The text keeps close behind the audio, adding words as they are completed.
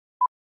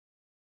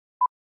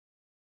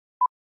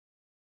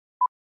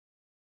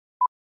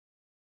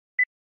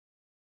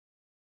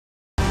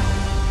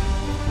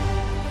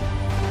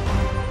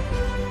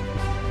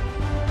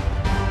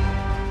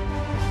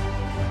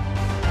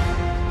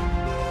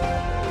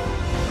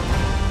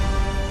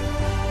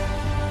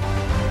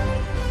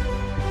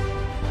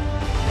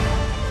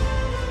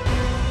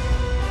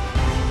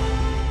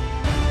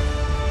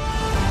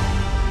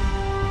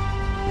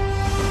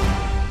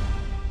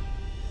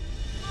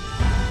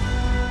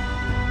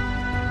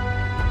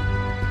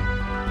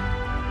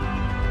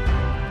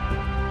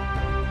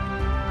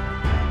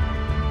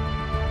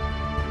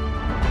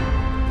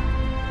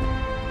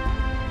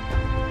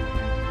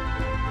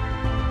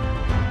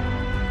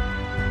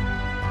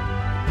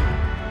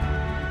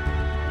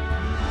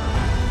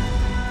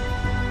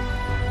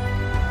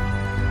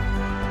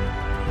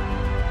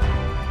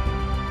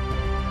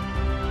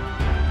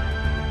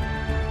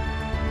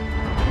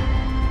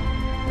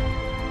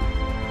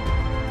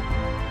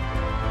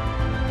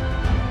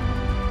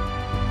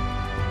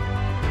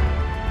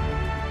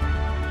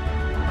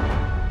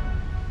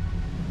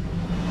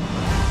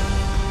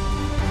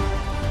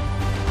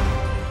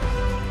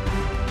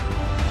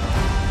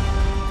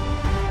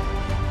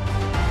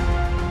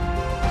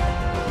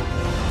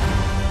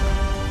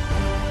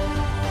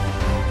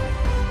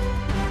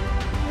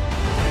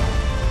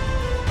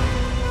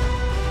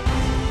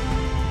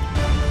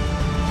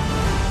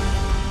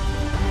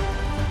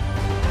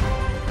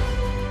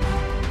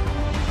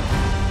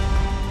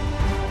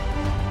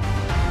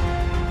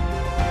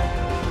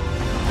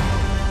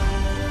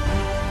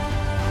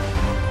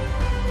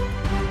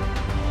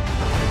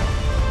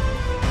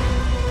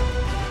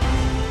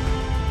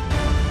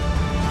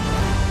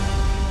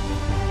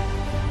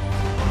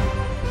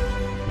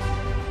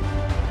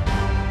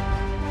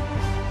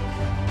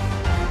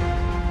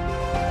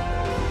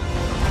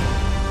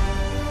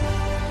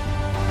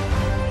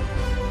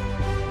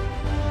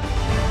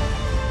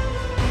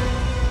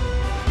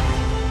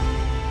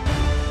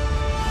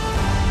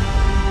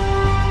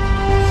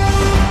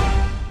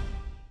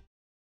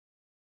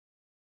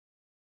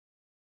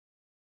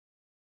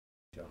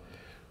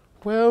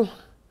Well,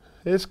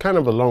 it's kind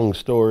of a long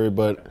story,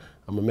 but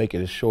I'm gonna make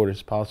it as short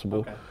as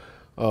possible.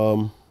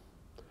 Okay.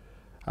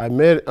 I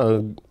met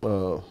a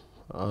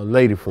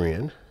lady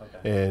friend,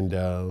 Okay.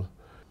 and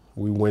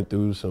we went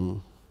through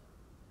some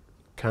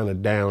kind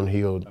of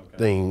downhill Okay.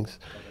 things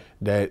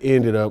that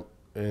ended up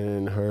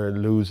in her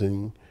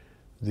losing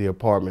the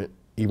apartment,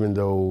 even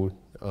though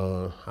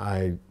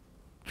I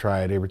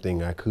tried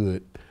everything I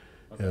could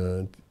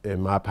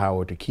in my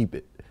power to keep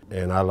it.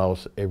 And I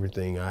lost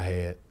everything I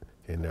had.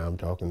 And now I'm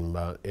talking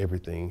about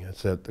everything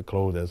except the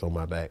clothes that's on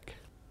my back.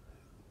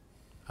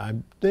 I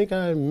think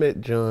I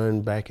met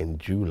John back in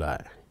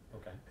July.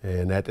 Okay.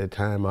 And at that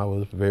time I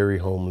was very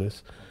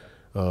homeless.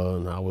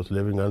 I was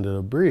living under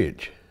a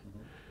bridge.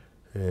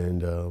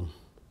 And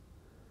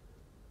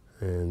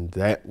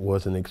that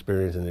was an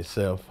experience in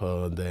itself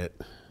that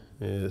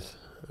is,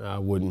 I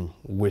wouldn't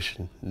wish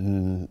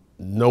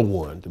no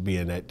one to be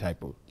in that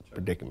type of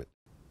predicament.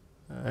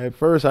 At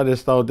first, I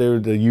just thought they were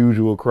the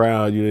usual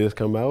crowd. You just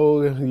come out,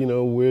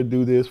 oh, we'll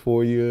do this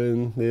for you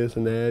and this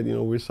and that.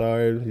 We're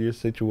sorry for your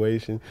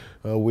situation.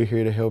 We're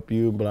here to help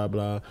you, blah,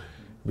 blah.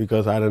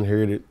 Because I done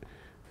heard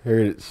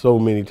it so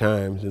many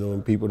times,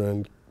 and people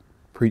done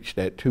preached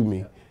that to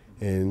me.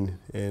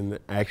 And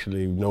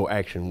actually no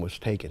action was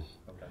taken.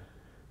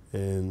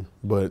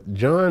 But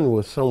John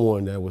was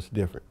someone that was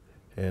different.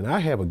 And I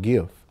have a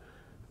gift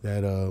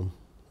that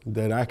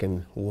I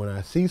can, when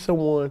I see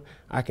someone,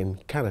 I can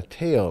kind of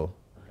tell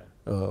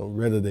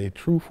whether they're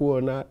truthful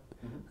or not,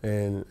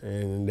 and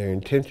their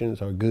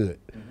intentions are good.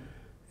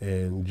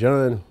 And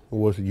John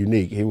was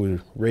unique. He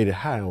was rated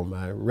high on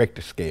my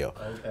Richter scale.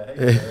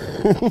 Okay.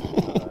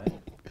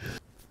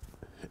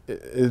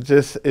 It's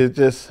just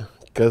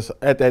because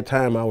at that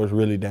time I was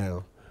really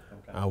down.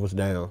 Okay. I was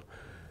down,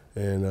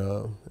 and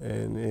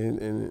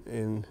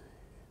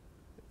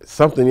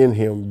something in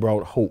him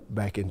brought hope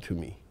back into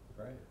me.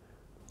 Right.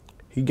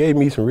 He gave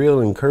me some real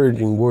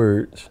encouraging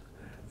words,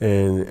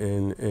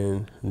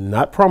 and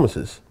not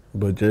promises,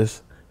 but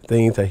just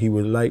things that he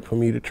would like for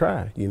me to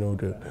try,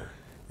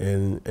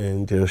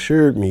 and to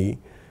assured me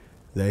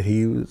that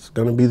he was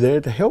going to be there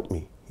to help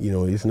me.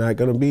 It's not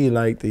going to be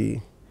like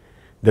the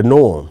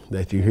norm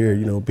that you hear,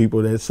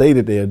 people that say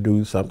that they'll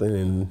do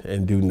something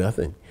and do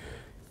nothing.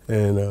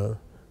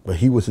 But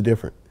he was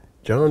different.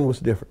 John was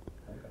different.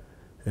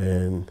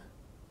 And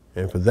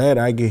for that,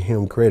 I give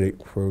him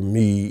credit for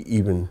me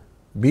even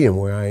being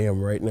where I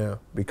am right now,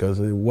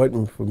 because it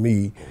wasn't for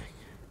me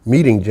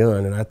meeting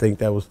John, and I think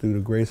that was through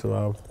the grace of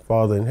our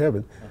Father in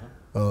heaven,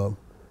 I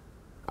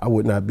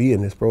would not be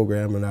in this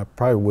program, and I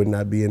probably would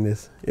not be in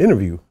this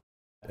interview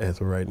as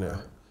of right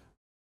now.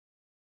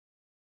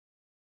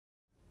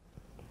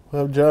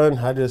 Well, John,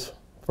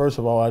 first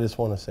of all, I just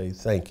want to say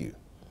thank you.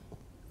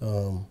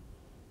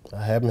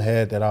 I haven't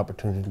had that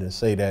opportunity to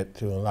say that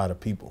to a lot of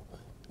people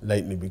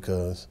lately,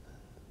 because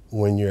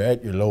when you're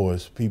at your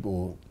lowest,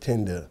 people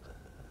tend to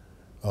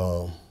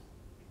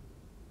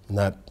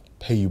not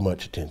pay you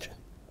much attention,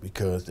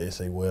 because they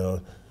say,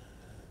 well,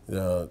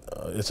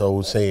 it's an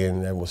old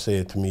saying that was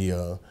said to me,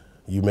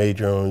 you made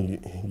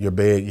your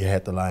bed, you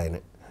had to lie in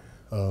it.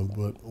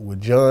 But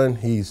with John,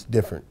 he's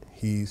different.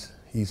 He's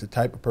the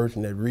type of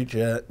person that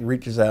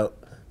reaches out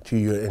to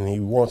you, and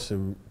he wants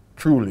to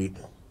truly,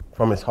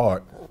 from his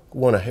heart,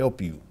 want to help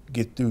you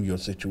get through your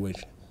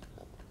situation.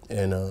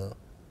 And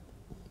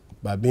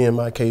by being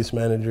my case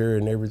manager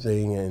and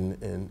everything,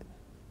 and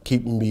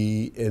keeping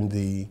me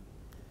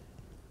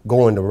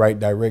going the right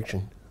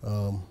direction,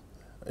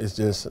 it's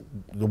just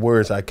the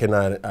words I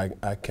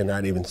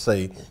cannot even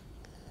say,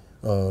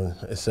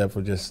 except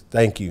for just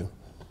thank you.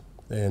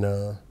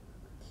 And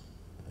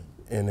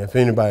if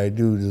anybody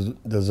do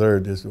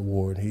deserve this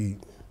award, he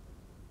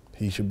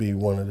should be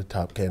one of the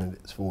top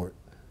candidates for it,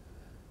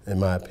 in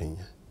my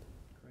opinion.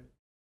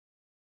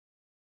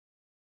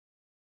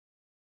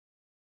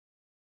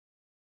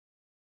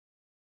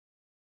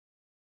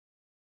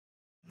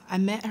 I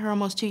met her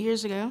almost 2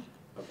 years ago.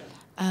 Okay.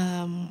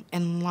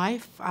 In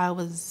life, I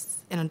was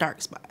in a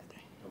dark spot.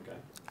 Okay.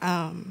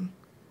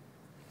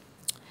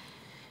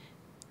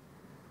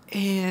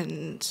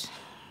 And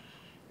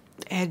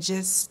I had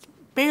just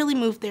barely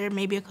moved there,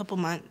 maybe a couple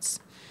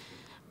months.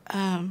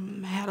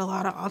 Had a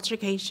lot of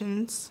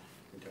altercations.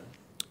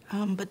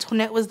 Okay. But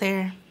Toinette was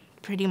there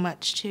pretty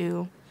much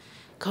to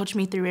coach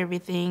me through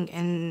everything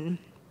and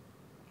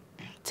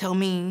tell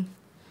me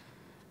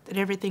that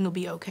everything will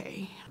be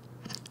okay.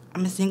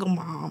 I'm a single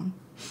mom.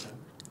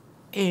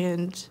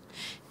 And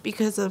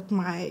because of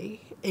my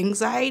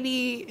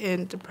anxiety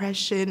and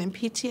depression and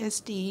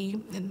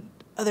PTSD and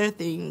other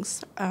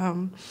things,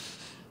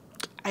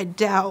 I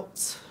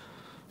doubt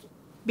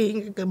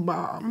being a good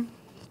mom.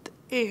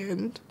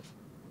 And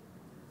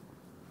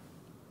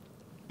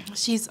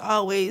she's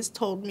always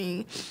told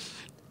me,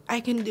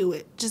 I can do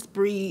it, just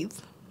breathe.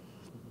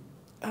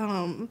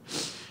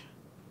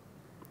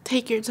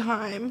 Take your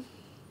time,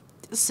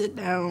 sit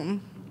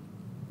down.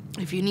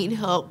 If you need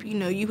help,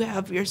 you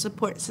have your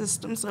support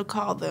system, so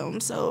call them.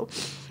 So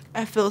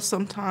I feel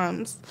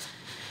sometimes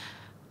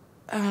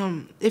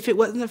if it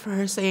wasn't for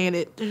her saying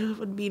it, there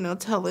would be no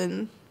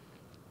telling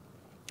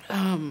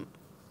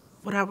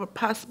what I would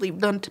possibly have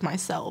done to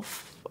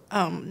myself.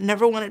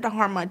 Never wanted to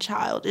harm my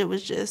child. It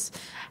was just,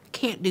 I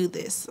can't do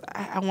this.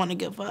 I want to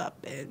give up,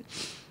 and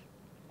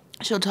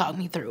she'll talk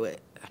me through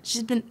it.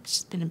 She's been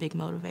a big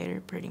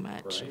motivator, pretty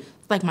much. Right.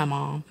 Like my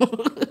mom.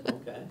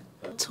 Okay.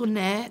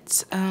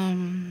 Tonette,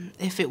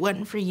 if it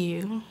wasn't for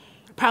you,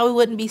 I probably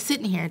wouldn't be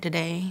sitting here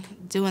today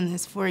doing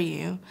this for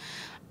you.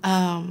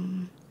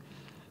 I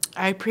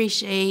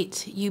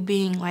appreciate you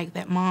being like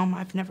that mom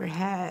I've never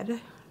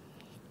had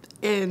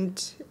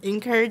and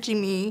encouraging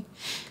me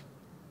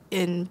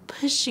and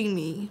pushing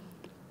me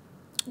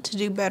to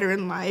do better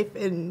in life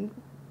and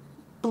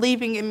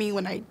believing in me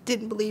when I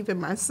didn't believe in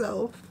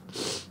myself.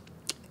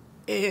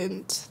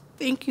 And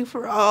thank you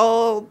for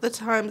all the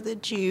times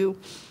that you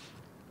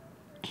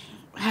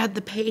had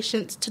the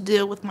patience to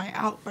deal with my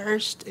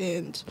outburst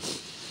and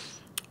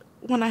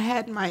when I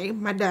had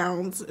my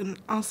downs. And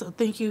also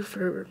thank you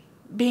for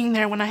being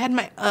there when I had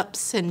my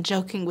ups and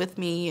joking with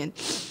me and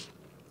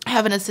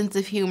having a sense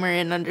of humor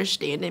and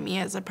understanding me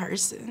as a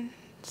person.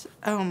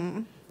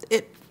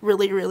 It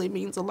really, really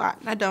means a lot,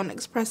 and I don't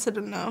express it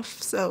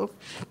enough, so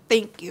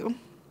thank you.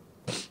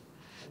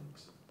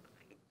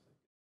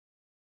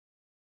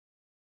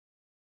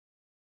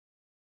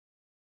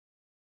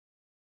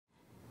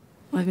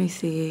 Let me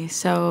see.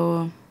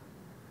 So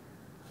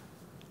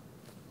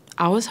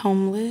I was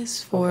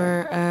homeless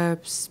for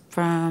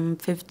from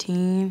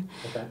 15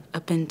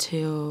 up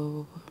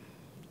until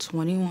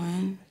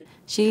 21.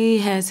 She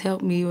has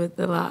helped me with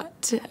a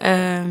lot.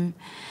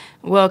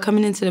 Well,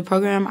 coming into the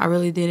program, I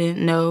really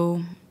didn't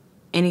know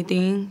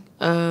anything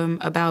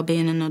about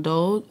being an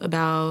adult,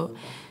 about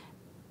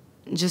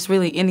just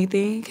really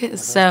anything.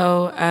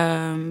 So,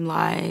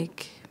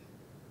 like,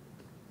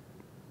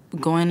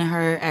 going to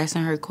her,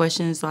 asking her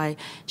questions, like,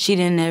 she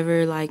didn't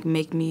ever, like,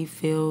 make me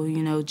feel,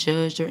 you know,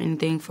 judged or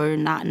anything for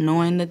not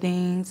knowing the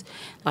things.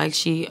 Like,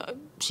 she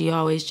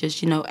always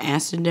just, you know,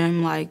 answered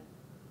them like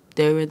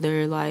they were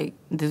there, like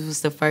this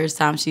was the first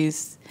time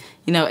she's,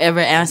 you know, ever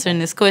answering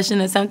this question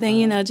or something,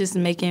 you know, just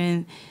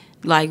making,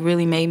 like,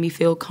 really made me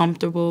feel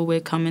comfortable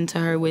with coming to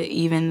her with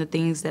even the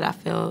things that I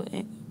felt.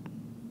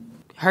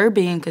 Her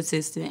being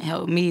consistent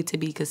helped me to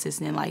be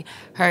consistent, like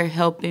her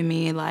helping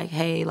me, like,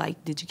 hey,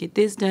 like, did you get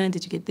this done?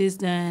 Did you get this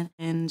done?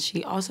 And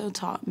she also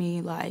taught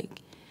me,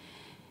 like,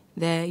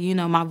 that, you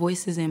know, my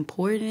voice is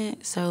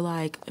important. So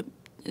I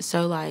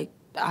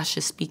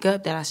should speak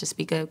up,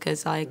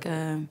 because, like,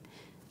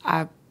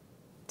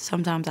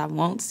 sometimes I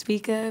won't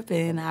speak up,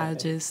 and I'll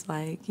just,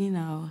 like, you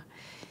know,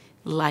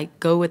 like,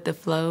 go with the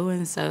flow.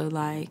 And so,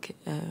 like,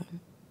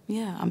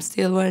 yeah, I'm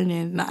still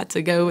learning not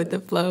to go with the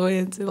flow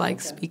and to,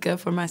 like, speak up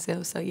for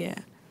myself. So, yeah.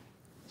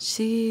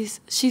 She's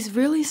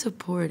really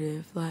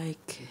supportive,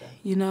 like,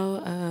 you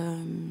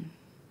know,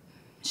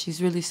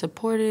 she's really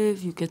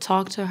supportive. You could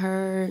talk to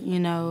her, you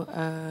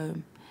know,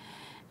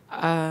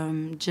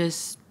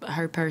 just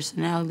her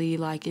personality,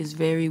 like, is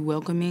very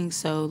welcoming,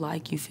 so,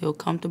 like, you feel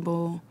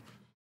comfortable.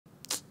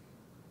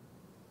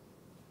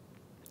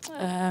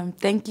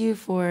 Thank you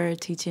for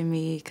teaching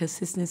me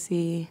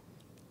consistency.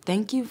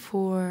 Thank you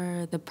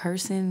for the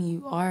person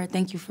you are.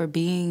 Thank you for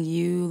being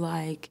you.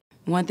 Like,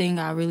 one thing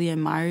I really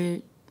admire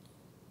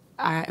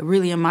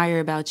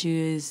about you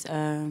is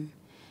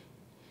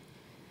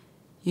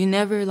you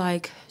never,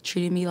 like,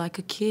 treated me like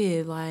a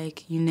kid.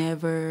 Like, you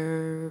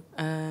never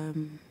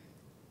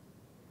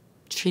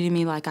treated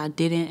me like I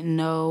didn't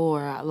know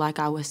or like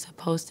I was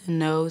supposed to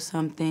know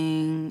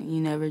something.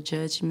 You never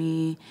judged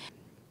me.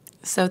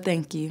 So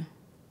thank you.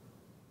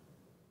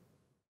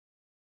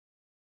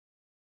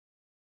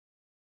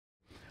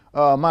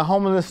 My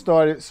homelessness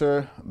started,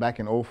 sir, back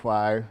in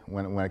 '05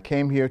 when I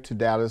came here to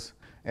Dallas.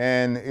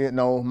 And, you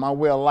know, my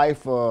way of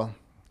life,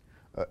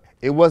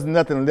 it wasn't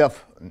nothing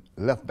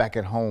left back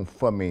at home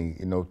for me,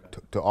 you know,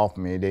 to offer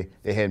me.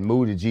 They had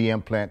moved the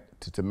GM plant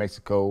to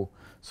Mexico.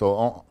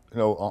 So, you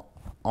know,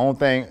 only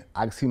thing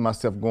I could see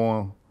myself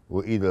going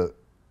was either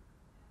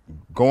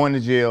going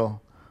to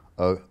jail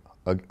or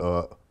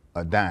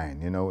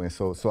dying, you know. And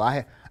so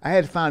I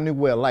had to find a new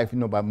way of life, you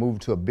know, by moving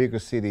to a bigger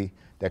city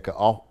that could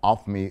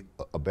offer me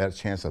a better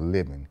chance of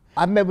living.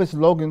 I met Mr.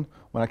 Logan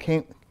when I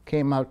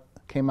came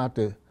out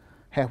the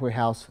halfway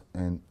house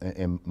and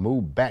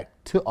moved back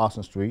to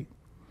Austin Street.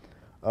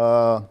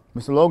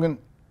 Mr. Logan,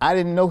 I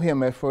didn't know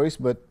him at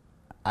first, but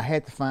I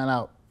had to find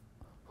out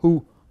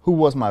who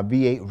was my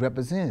VA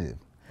representative.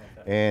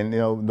 Okay. And, you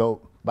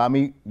know, by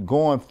me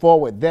going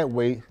forward that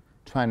way,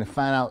 trying to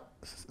find out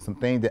some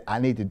things that I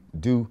need to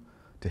do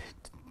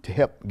to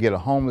help get a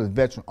homeless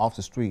veteran off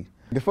the street.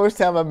 The first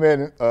time I met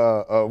him,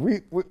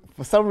 we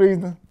for some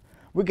reason,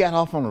 we got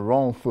off on the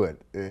wrong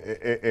foot.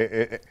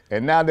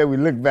 And now that we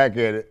look back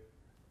at it,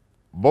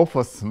 both of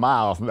us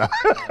smiles now.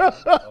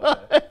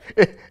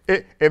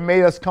 It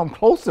made us come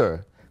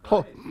closer,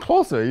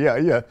 closer,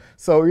 yeah.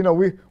 So, you know,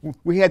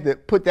 we had to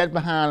put that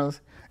behind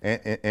us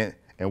and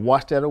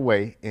wash that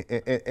away,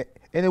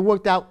 and it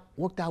worked out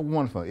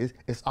wonderful.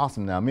 It's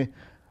awesome now. Me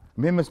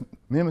and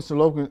Mr.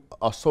 Logan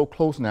are so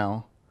close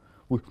now.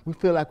 We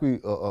feel like we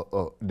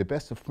the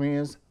best of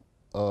friends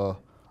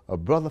a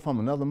brother from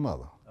another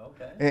mother.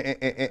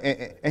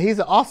 Okay. And he's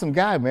an awesome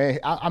guy, man.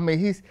 I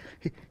mean,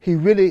 he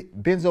really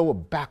bends over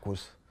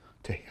backwards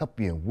to help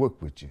you and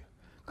work with you.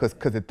 Cause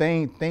the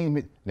thing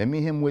that me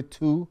and him went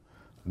through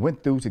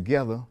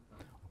together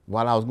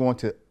while I was going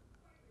to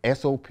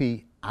SOP,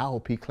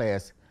 IOP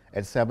class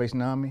at the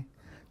Salvation Army.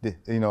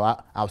 You know,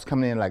 I was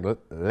coming in like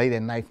late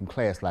at night from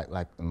class,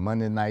 like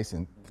Monday nights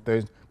and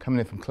Thursday, coming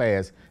in from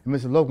class. And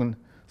Mr. Logan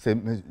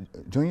said, "Ms.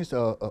 Junior,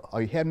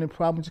 are you having any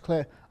problems with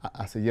your class?"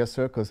 I said, "Yes,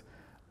 sir, because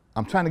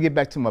I'm trying to get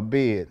back to my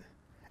bed,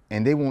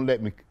 and they won't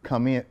let me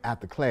come in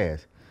after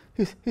class."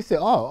 He said,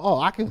 "Oh,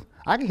 I can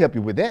help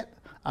you with that."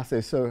 I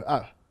said, "Sir,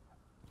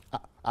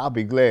 I'll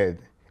be glad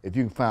if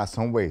you can find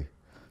some way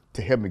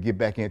to help me get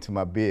back into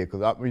my bed,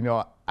 because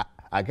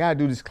I gotta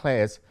do this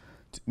class.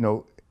 You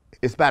know,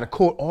 it's by the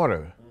court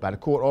order. By the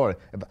court order.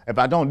 If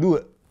I don't do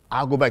it,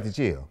 I'll go back to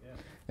jail."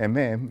 Yeah. And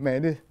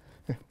man,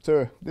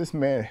 this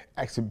man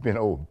actually been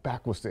over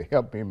backwards to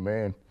help me,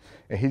 man.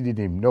 And he didn't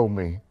even know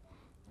me.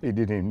 He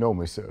didn't even know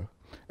me, sir.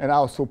 And I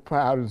was so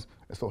proud and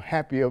so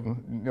happy of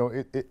him. You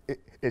know,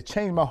 it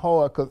changed my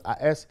heart, because I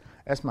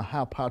asked my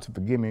higher power to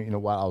forgive me, you know,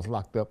 while I was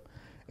locked up.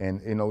 And,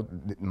 you know,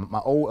 my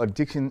old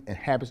addiction and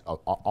habits are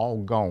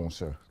all gone,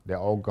 sir. They're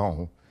all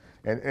gone.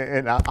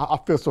 And I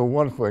feel so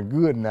wonderful and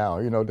good now,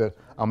 you know, that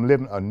I'm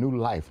living a new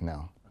life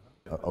now.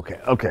 Okay.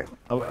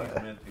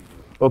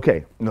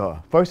 No,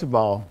 first of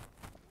all,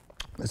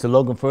 Mr.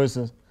 Logan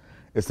Ferguson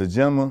is a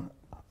gentleman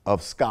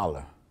of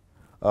scholar.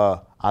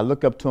 I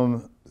look up to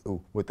him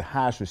with the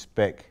highest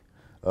respect.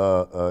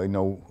 You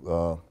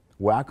know,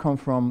 where I come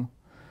from,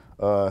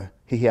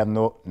 he have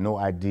no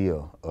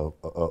idea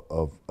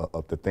of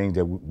the things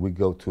that we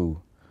go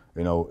through,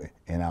 you know,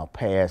 in our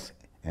past,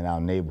 in our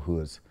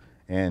neighborhoods.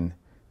 And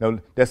you know,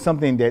 that's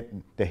something that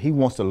he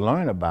wants to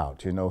learn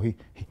about. You know,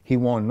 he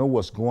want to know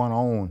what's going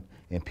on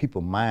in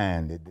people's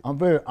mind. I'm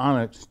very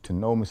honored to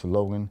know Mr.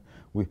 Logan.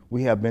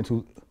 We have been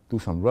through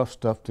some rough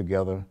stuff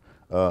together.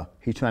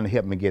 He's trying to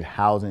help me get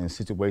housing and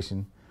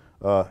situation.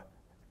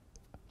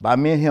 By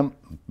me and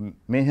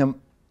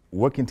him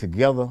working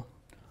together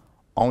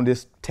on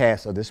this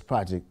task or this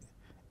project,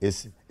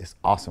 it's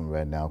awesome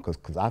right now,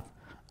 because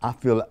I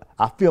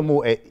feel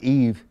more at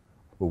ease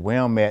with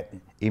where I'm at,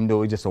 even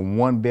though it's just a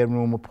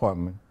 1-bedroom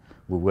apartment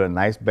with a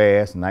nice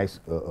bath, nice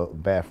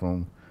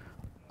bathroom.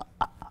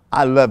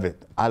 I love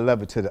it. I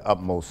love it to the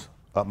utmost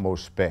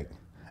respect.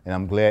 And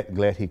I'm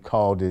glad he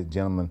called the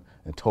gentleman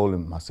and told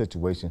him my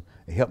situation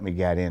and helped me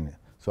get in it.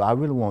 So I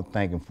really want to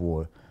thank him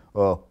for it.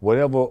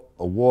 Whatever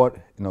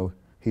award, you know,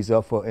 he's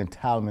up for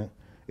entitlement,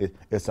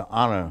 it's an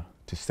honor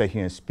to stay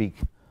here and speak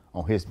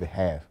on his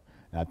behalf.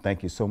 And I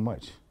thank you so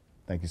much.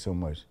 Thank you so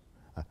much.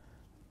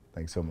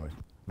 Thank you so much.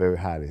 Very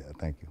highly,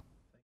 thank you.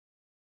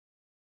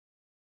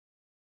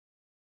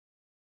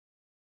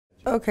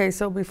 Okay,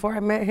 so before I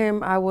met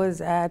him, I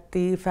was at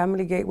the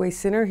Family Gateway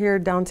Center here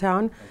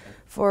downtown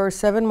for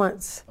 7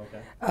 months.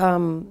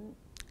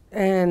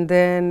 And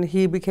then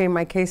he became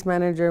my case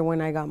manager when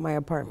I got my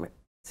apartment.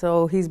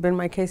 So he's been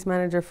my case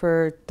manager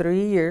for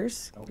 3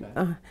 years.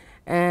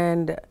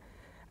 And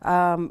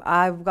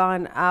I've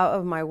gone out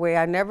of my way.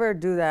 I never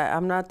do that.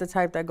 I'm not the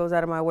type that goes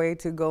out of my way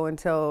to go and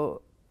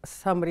tell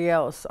somebody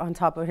else on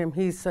top of him.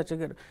 He's such a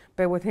good,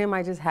 but with him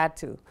I just had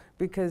to,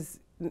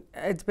 because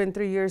it's been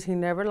 3 years. He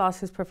never lost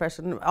his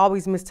profession.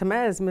 Always Mr.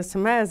 Mez, Mr.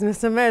 Mez,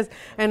 Mr. Mez.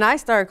 And I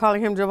started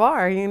calling him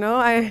Javar, you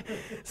know.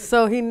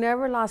 So he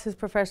never lost his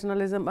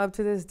professionalism up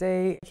to this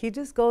day. He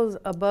just goes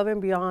above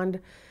and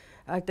beyond.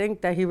 I think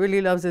that he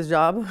really loves his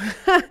job.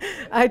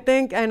 I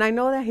think, and I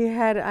know that he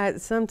had, at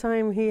some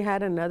time he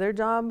had another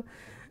job,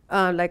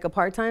 like a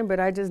part-time, but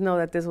I just know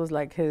that this was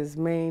like his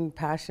main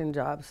passion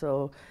job.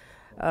 So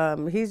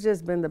he's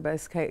just been the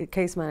best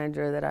case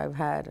manager that I've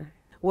had.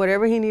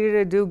 Whatever he needed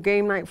to do,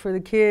 game night for the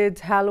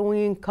kids,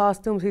 Halloween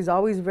costumes, he's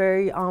always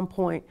very on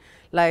point.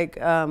 Like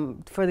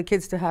for the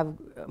kids to have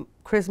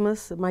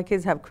Christmas, my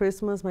kids have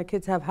Christmas, my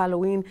kids have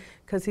Halloween,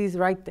 because he's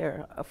right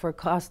there for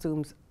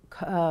costumes,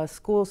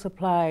 school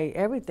supply,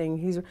 everything.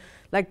 He's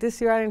like,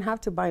 this year I didn't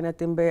have to buy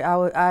nothing, but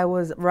I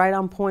was right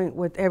on point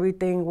with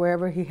everything.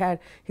 Wherever he had,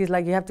 he's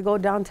like, you have to go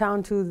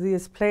downtown to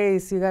this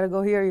place, you got to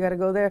go here, you got to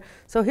go there.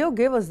 So he'll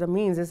give us the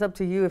means. It's up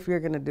to you if you're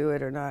going to do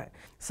it or not.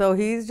 So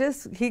he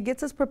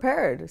gets us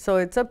prepared. So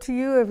it's up to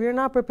you. If you're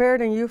not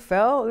prepared and you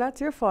fell,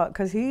 that's your fault,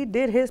 because he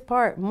did his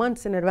part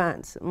months in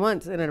advance.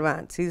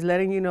 He's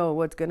letting you know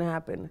what's going to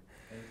happen.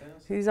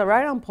 He's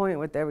right on point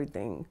with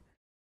everything.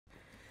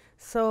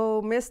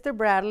 So Mr.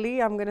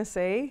 Bradley, I'm going to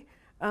say,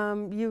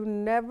 you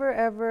never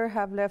ever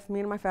have left me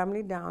and my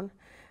family down.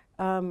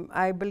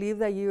 I believe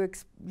that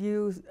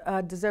you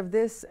deserve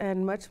this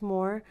and much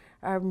more.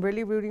 I'm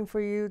really rooting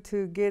for you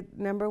to get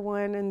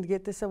 #1 and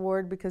get this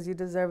award, because you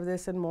deserve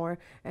this and more.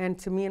 And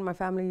to me and my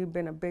family, you've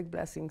been a big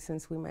blessing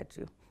since we met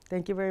you.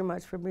 Thank you very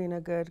much for being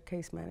a good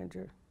case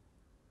manager.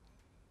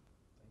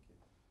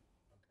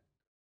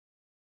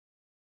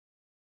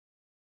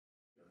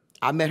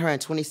 I met her in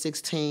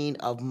 2016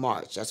 of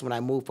March. That's when I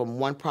moved from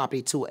one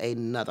property to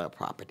another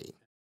property.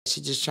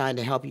 She's just trying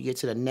to help you get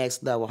to the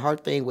next level. Her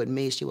thing with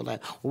me, she was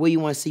like, well, where you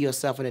want to see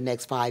yourself in the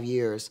next 5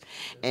 years?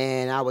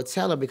 And I would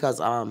tell her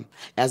because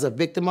as a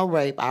victim of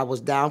rape, I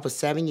was down for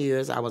 7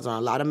 years. I was on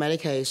a lot of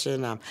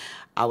medication.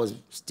 I was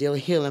still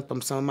healing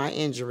from some of my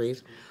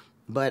injuries.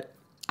 But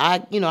I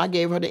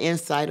gave her the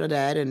insight of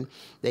that, and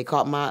they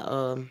caught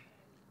my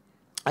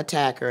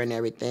attacker and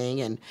everything.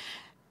 And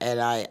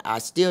I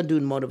still do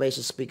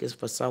motivation speakers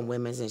for some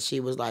women, and she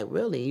was like,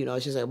 really?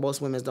 She said,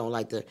 most women don't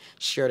like to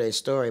share their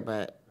story,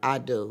 but I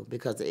do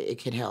because it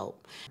can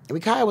help. And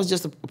Rikaya was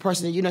just a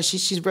person that,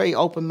 she's very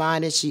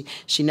open-minded.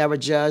 She never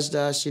judged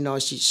us.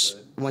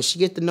 When she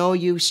get to know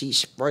you,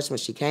 first when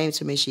she came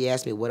to me, she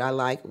asked me what I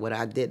liked, what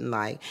I didn't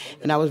like,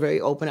 and I was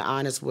very open and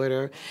honest with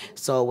her.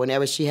 So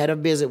whenever she had a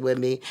visit with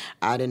me,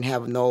 I didn't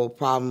have no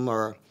problem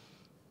or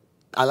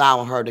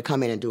allowing her to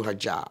come in and do her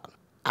job.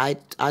 I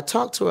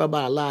talked to her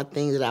about a lot of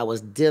things that I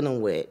was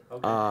dealing with.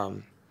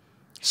 Okay.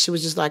 She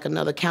was just like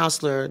another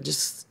counselor,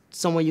 just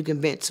someone you can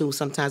vent to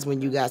sometimes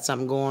when you got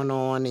something going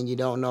on and you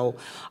don't know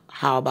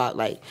how about,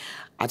 like,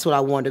 I told her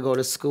I wanted to go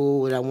to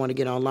school and I wanted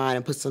to get online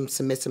and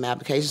submit some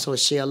applications, so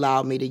she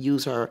allowed me to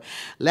use her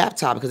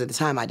laptop because at the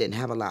time I didn't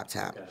have a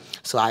laptop. Okay.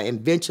 So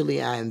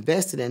eventually I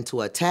invested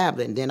into a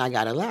tablet and then I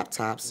got a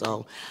laptop.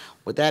 So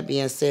with that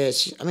being said,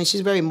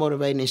 she's very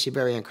motivating and she's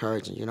very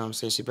encouraging, you know what I'm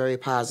saying? She's very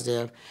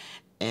positive.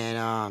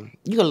 And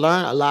you can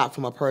learn a lot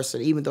from a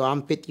person, even though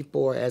I'm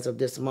 54 as of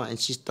this month and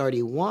she's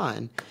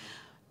 31.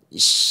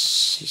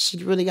 She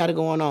really got it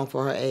going on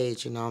for her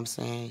age, you know what I'm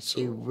saying?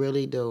 She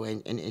really do.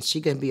 And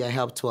she can be a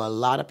help to a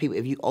lot of people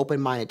if you're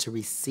open-minded to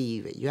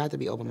receive it. You have to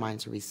be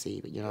open-minded to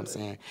receive it, you know what I'm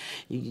saying?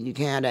 You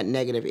can't have that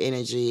negative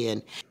energy.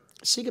 And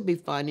she could be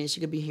funny.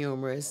 She could be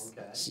humorous.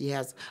 Okay. She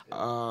has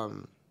a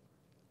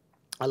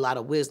lot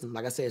of wisdom.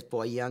 Like I said,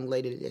 for a young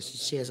lady,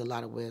 she has a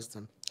lot of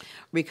wisdom.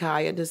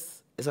 Rikaya, this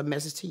is a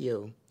message to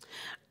you.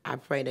 I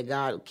pray that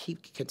God will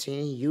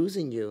continue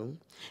using you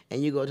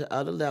and you go to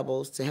other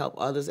levels to help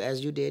others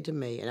as you did to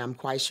me. And I'm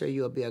quite sure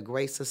you'll be a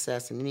great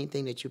success in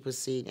anything that you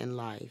proceed in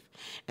life.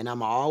 And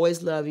I'm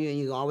always love you and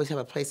you always have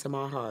a place in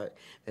my heart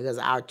because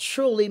I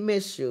truly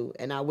miss you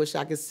and I wish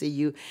I could see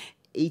you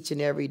each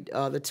and every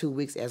other 2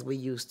 weeks as we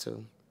used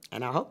to.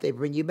 And I hope they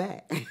bring you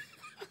back.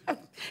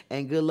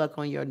 And good luck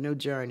on your new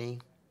journey.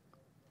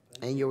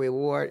 And your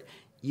reward,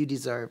 you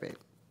deserve it.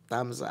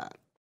 Thumbs up.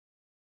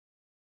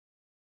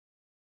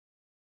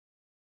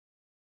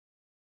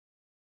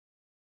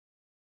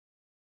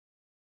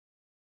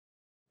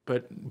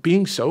 But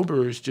being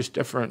sober is just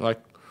different. Like,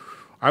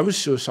 I was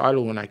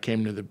suicidal when I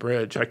came to the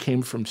bridge. I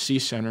came from C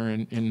Center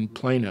in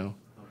Plano,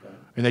 okay.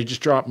 And they just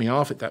dropped me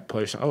off at that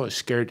place. I was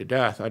scared to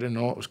death. I didn't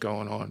know what was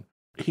going on.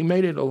 He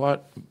made it a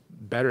lot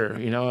better.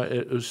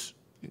 It was,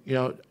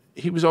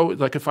 he was always,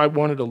 like, if I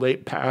wanted a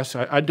late pass,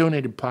 I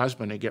donated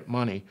plasma to get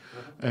money.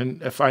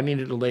 And if I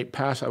needed a late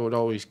pass, I would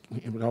always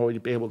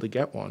be able to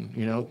get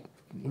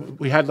one,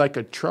 We had like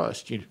a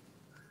trust,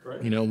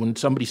 Right. When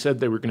somebody said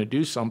they were going to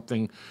do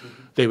something,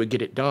 they would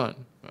get it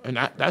done. And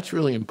that's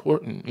really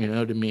important,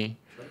 to me.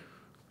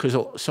 Because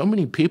so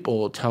many people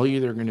will tell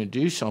you they're going to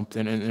do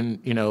something,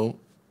 and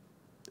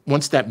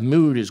once that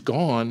mood is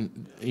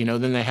gone,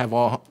 then they have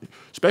all,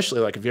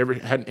 especially like if you ever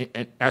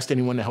had asked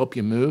anyone to help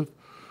you move,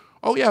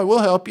 oh, yeah, we'll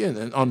help you. And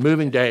then on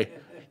moving day,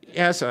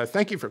 yes,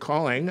 thank you for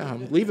calling.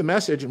 Leave a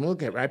message and we'll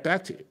get right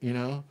back to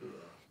you,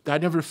 I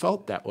never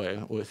felt that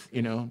way with,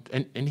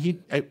 and he,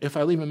 if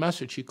I leave a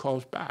message, he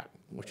calls back.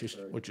 Which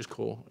is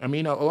cool. I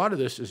mean, a lot of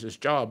this is his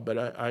job, but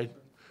I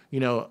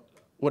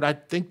what I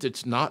think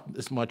that's not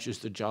as much as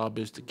the job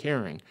is the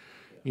caring.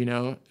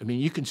 I mean,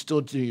 you can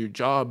still do your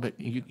job, but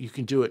you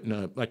can do it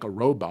in like a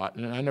robot,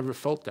 and I never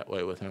felt that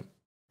way with him.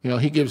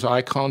 He gives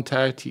eye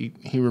contact. He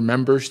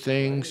remembers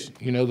things.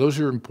 Those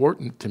are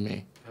important to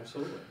me.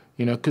 Absolutely.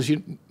 Because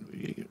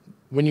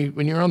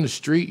when you're on the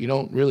street, you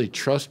don't really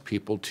trust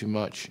people too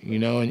much.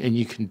 And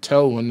you can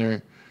tell when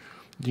they're,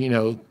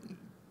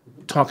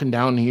 talking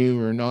down to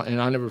you or not, and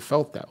I never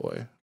felt that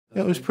way.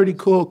 It was pretty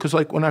cool because,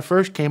 like, when I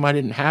first came, I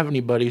didn't have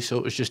anybody, so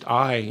it was just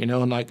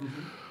and like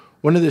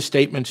one of the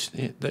statements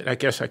that I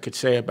guess I could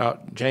say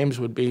about James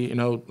would be,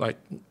 like,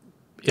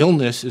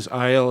 illness is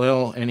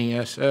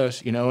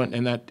ILLNESS,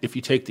 and that if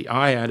you take the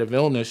I out of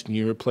illness and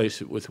you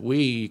replace it with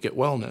we, you get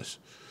wellness.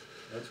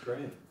 That's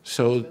great.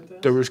 So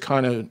there was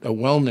kind of a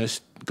wellness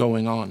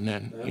going on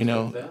then,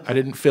 Fantastic. I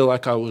didn't feel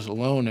like I was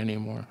alone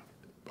anymore.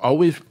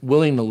 Always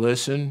willing to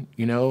listen,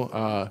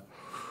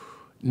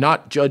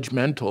 not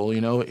judgmental,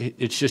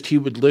 it's just he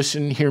would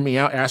listen, hear me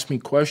out, ask me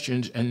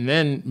questions, and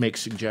then make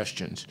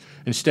suggestions.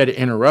 Instead of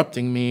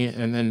interrupting me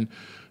and then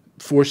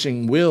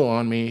forcing will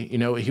on me,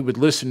 he would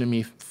listen to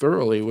me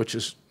thoroughly, which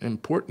is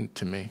important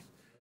to me.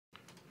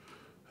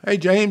 Hey,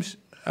 James,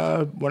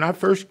 when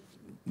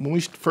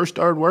we first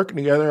started working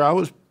together, I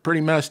was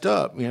pretty messed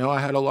up. I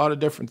had a lot of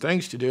different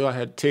things to do. I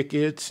had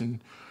tickets,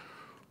 and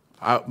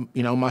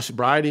my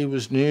sobriety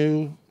was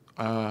new.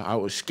 I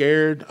was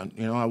scared.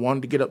 I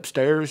wanted to get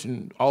upstairs,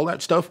 and all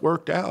that stuff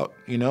worked out.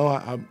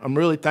 I'm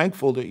really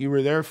thankful that you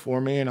were there for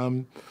me, and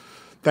I'm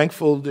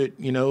thankful that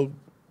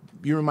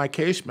you were my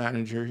case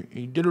manager.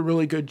 You did a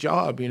really good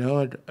job, you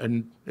know,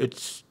 and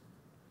it's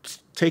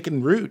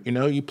taken root, you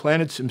know. You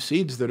planted some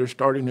seeds that are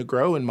starting to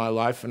grow in my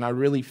life, and I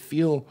really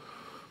feel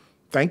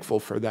thankful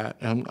for that.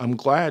 I'm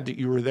glad that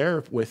you were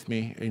there with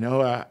me, you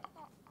know.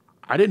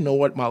 I didn't know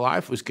what my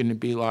life was going to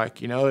be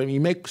like, you know. And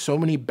you make so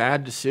many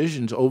bad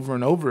decisions over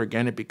and over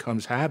again, it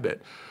becomes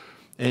habit.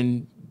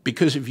 And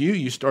because of you,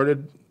 you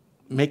started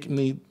making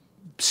me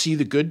see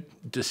the good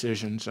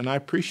decisions, and I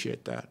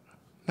appreciate that.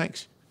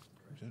 Thanks.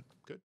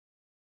 Good.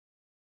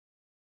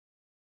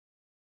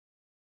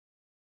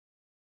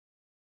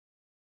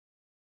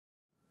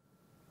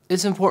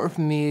 It's important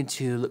for me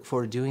to look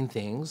forward to doing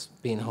things,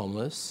 being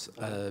homeless,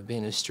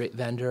 being a street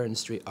vendor and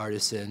street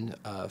artisan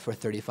for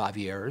 35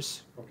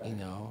 years. Okay. You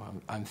know,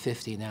 I'm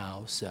 50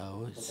 now,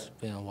 so it's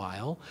been a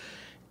while.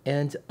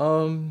 And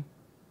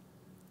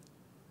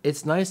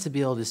it's nice to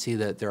be able to see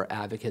that there are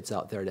advocates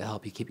out there to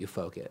help you keep you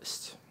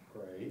focused.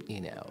 Great.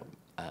 You know,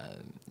 I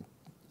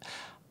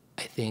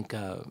think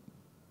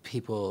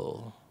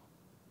people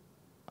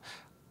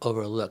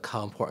overlook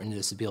how important it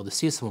is to be able to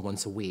see someone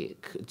once a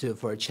week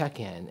for a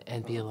check-in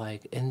and be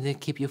like, and they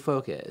keep you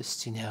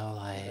focused, you know,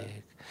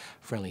 like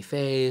friendly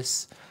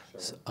face. Sure.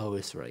 It's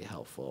always really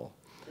helpful.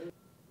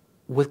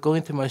 With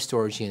going through my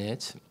storage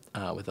unit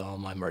with all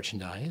my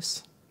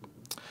merchandise,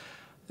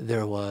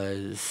 there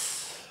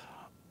was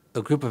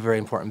a group of very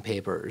important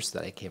papers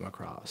that I came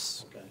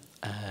across. Okay.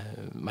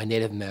 My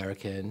Native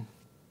American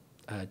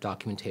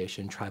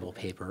documentation, tribal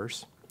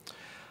papers.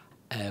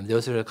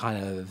 Those are the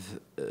kind of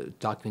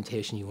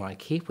documentation you want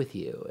to keep with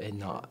you and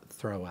not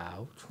throw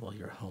out while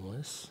you're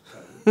homeless.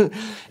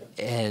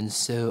 And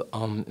so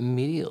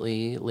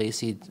immediately,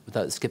 Lacey,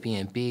 without skipping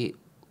a beat,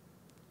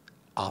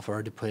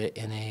 offered to put it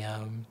in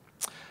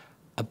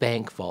a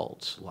bank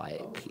vault,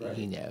 like,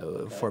 you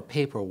know, for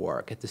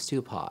paperwork at the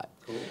stew pot.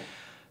 Cool.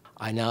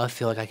 I now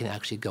feel like I can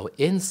actually go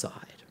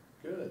inside.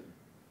 Good.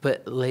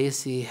 But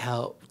Lacey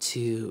helped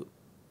to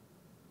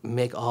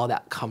make all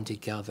that come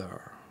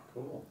together.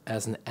 Cool.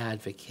 As an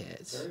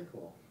advocate. Very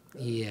cool.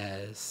 Good.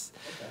 Yes.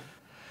 Okay.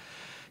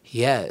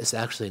 Yes,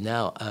 actually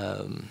now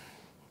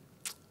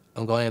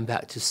I'm going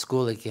back to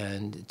school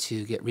again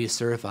to get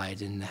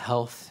recertified in the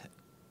health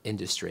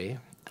industry.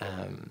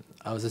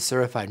 I was a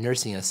certified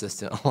nursing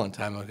assistant a long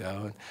time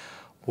ago and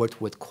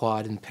worked with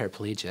quad and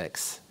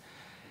paraplegics.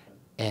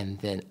 And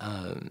then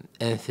and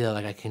I feel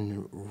like I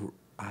can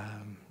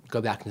go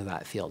back into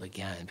that field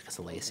again because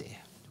of Lacey.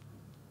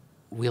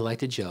 We like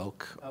to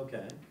joke.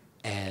 Okay.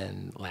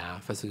 And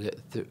laugh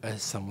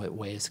as some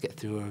ways to get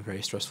through a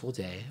very stressful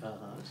day.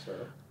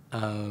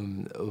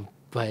 Sure.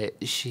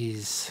 But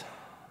she's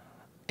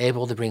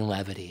able to bring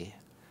levity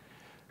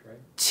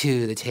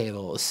to the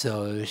table.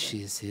 So if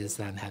she sees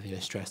that I'm having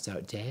a stressed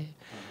out day,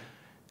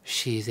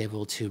 she's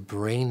able to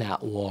bring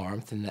that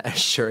warmth and that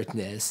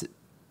assuredness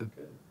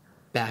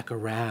back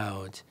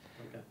around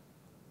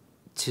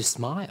to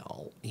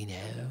smile, you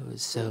know.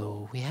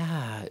 So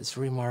yeah, it's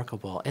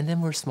remarkable. And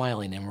then we're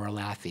smiling and we're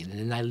laughing, and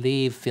then I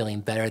leave feeling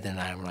better than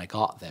I when I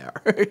got there.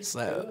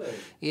 So good.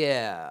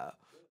 Yeah.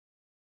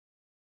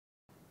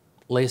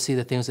 Lacey,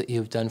 the things that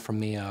you've done for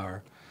me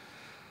are,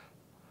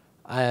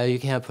 you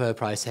can't put a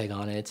price tag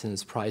on it, and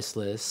it's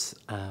priceless.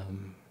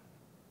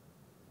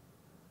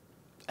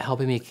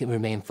 Helping me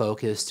remain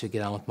focused to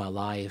get on with my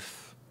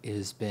life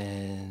has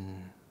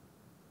been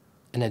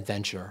an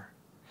adventure.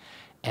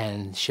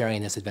 And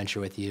sharing this adventure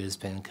with you has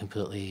been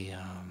completely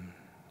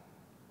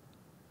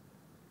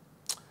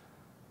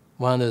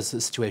one of those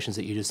situations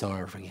that you just don't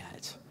ever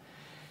forget.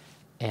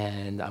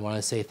 And I want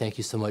to say thank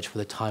you so much for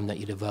the time that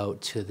you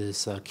devote to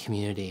this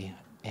community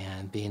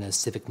and being as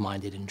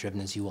civic-minded and driven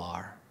as you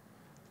are.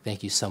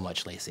 Thank you so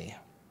much, Lacey.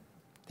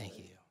 Thank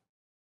you.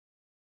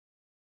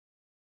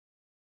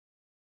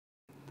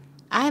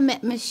 I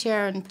met Ms.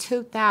 Sharon in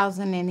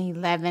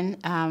 2011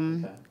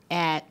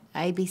 at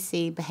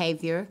ABC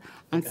Behavior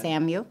on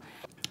Samuel.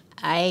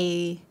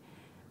 I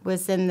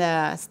was in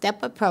the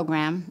Step Up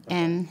program,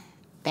 and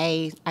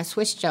I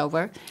switched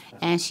over,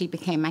 and she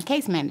became my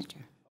case manager.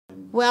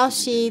 Well,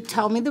 she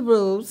told me the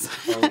rules,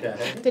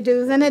 the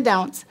do's and the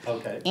don'ts,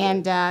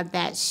 and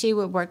that she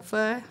would work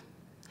for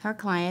her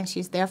client.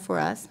 She's there for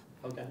us,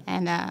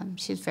 and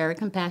she's very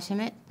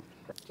compassionate.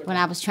 When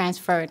I was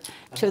transferred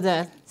to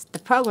the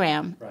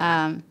program,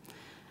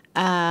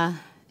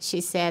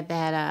 she said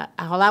that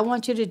all I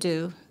want you to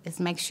do is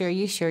make sure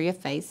you show your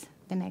face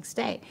the next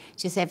day.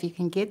 She said, if you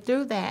can get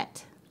through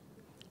that,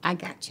 I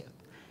got you.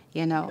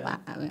 You know,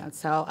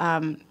 so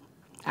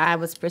I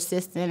was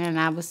persistent, and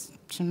I was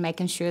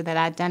making sure that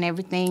I'd done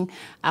everything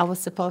I was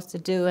supposed to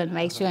do and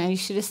make sure. And you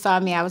should have saw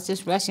me. I was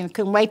just rushing.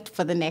 Couldn't wait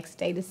for the next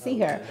day to see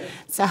her.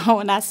 So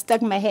when I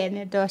stuck my head in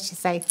the door, she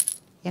said,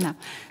 you know.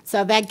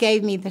 So that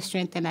gave me the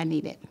strength that I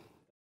needed.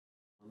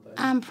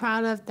 I'm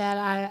proud of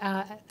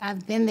that.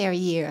 I've been there a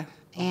year,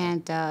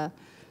 and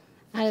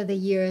out of the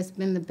year, it's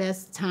been the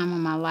best time of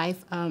my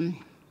life.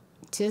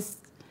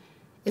 It's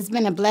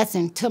been a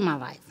blessing to my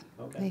life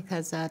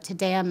because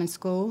today I'm in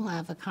school.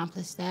 I've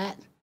accomplished that,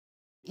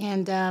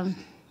 and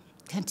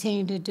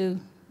continue to do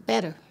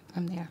better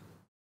from there.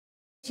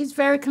 She's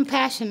very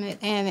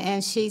compassionate,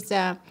 and she's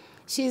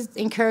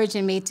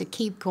encouraging me to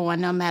keep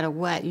going no matter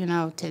what, you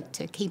know, to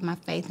keep my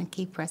faith and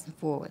keep pressing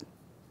forward.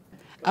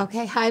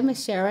 Okay, hi,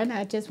 Miss Sharon.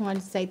 I just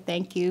wanted to say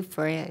thank you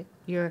for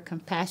your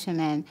compassion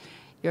and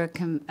your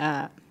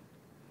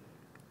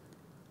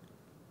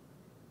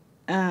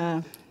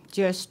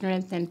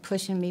strength in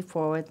pushing me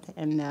forward,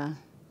 and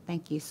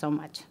thank you so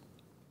much.